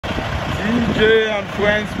TJ and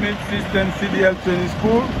Friends Smith System CDL Training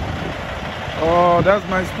School. That's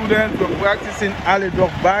my student. We're practicing alley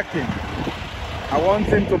drop backing. I want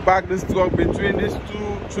him to back this truck between these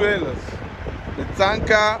two trailers, the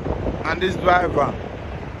tanker and this driver.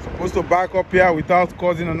 Supposed to back up here without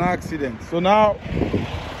causing an accident. So now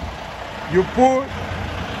you pull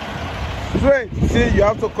straight. See, you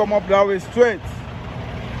have to come up that way straight,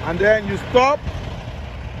 and then you stop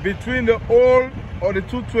between the old or the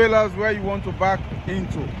two trailers where you want to back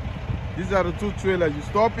into. These are the two trailers. You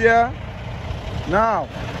stop here. Now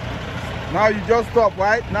you just stop,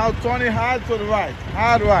 right? Now turn it hard to the right,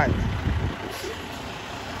 hard right.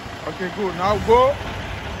 Okay, good. Now go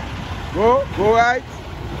right,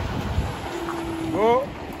 go.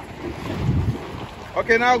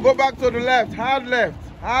 Okay, now go back to the left, hard left,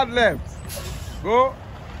 go,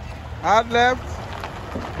 hard left,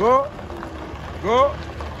 go.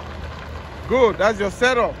 Good, that's your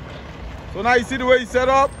setup. So now you see the way you set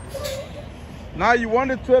up. Now you want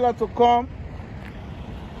the trailer to come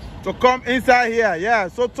inside here. Yeah,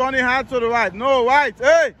 so turn it hard to the right. No, right,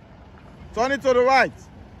 hey, turn it to the right.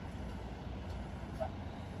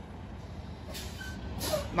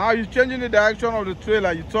 Now you're changing the direction of the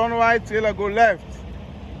trailer. You turn right, trailer go left.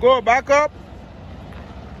 Go, back up.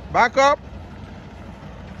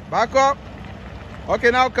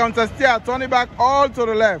 Okay, now counter steer, turn it back all to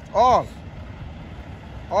the left, all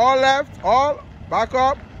left, all, back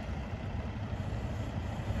up,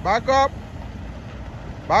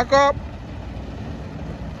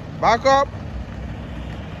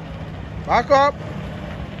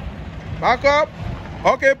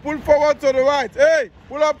 okay, pull forward to the right, hey,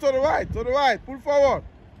 pull up to the right, pull forward.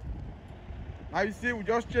 Now you see, we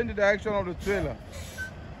just changed the direction of the trailer.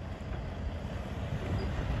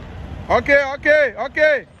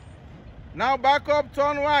 Okay. Now back up,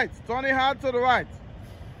 turn right. Turn it hard to the right.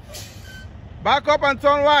 Back up and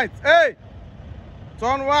turn right. Hey!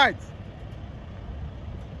 Turn right.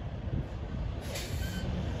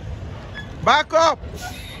 Back up.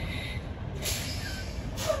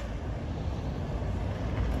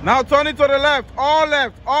 Now turn it to the left. All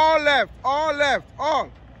left.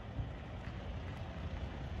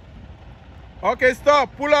 Okay,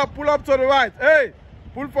 stop. Pull up to the right. Hey!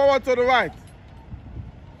 Pull forward to the right.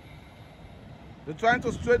 You're trying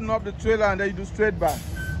to straighten up the trailer and then you do straight back.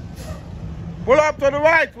 Pull up to the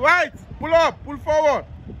right. Pull up, pull forward.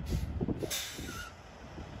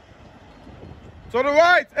 To the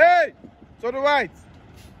right, hey! To the right.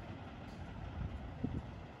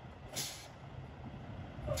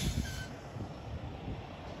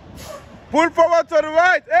 Pull forward to the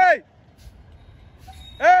right, hey!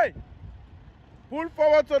 Hey! Pull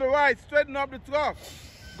forward to the right, straighten up the truck.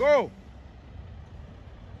 Go.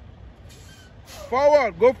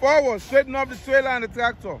 Go forward, straighten up the trailer and the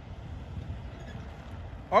tractor.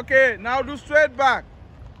 Okay, now do straight back.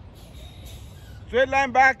 Straight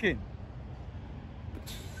line backing.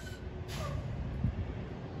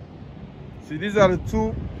 See, these are the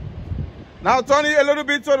two. Now turn it a little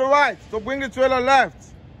bit to the right to bring the trailer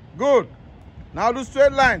left. Good. Now do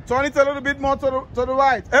straight line. Turn it a little bit more to the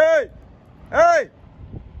right. Hey!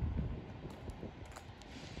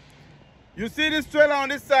 You see this trailer on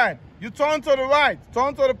this side. You turn to the right.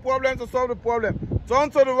 Turn to the problem to solve the problem. Turn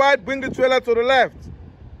to the right, bring the trailer to the left.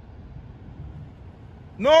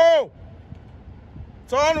 No!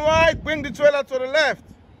 Turn right, bring the trailer to the left.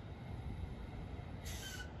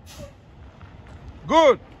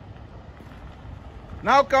 Good.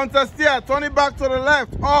 Now counter steer, turn it back to the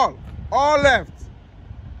left. All left.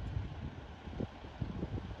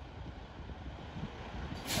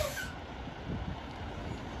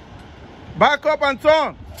 Back up and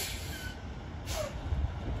turn.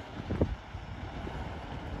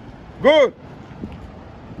 Good.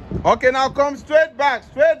 Okay, now come straight back.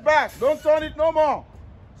 Don't turn it no more.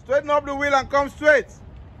 Straighten up the wheel and come straight.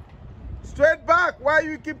 Straight back. Why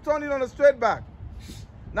you keep turning on the straight back?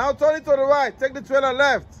 Now turn it to the right. Take the trailer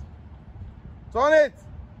left. Turn it.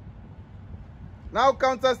 Now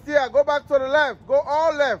counter steer. Go back to the left. Go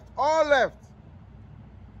all left.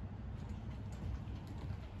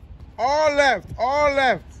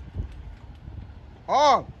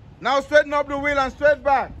 All. Now straighten up the wheel and straight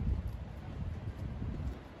back.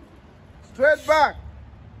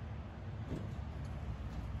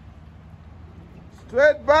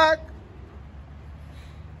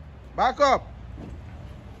 Back up.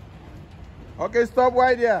 Okay, stop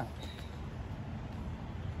right there.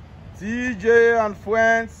 TJ and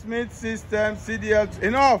Friends Smith System CDL.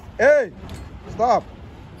 Enough. Hey, stop.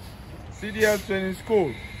 CDL Training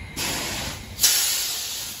School.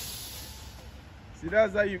 See,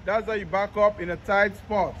 that's how you back up in a tight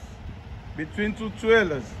spot. between two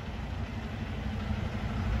trailers.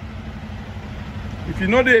 If you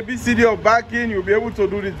know the ABCD of backing, you'll be able to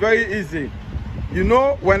do this very easy. You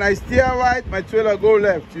know, when I steer right, my trailer go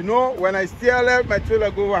left. You know, when I steer left, my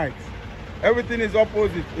trailer go right. Everything is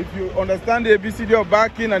opposite. If you understand the ABCD of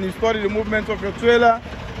backing and you study the movement of your trailer,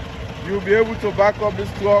 you'll be able to back up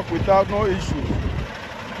this truck without no issues.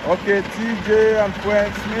 Okay, TJ and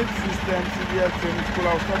Friends Smith System CDL Training School.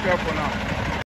 I'll stop here for now.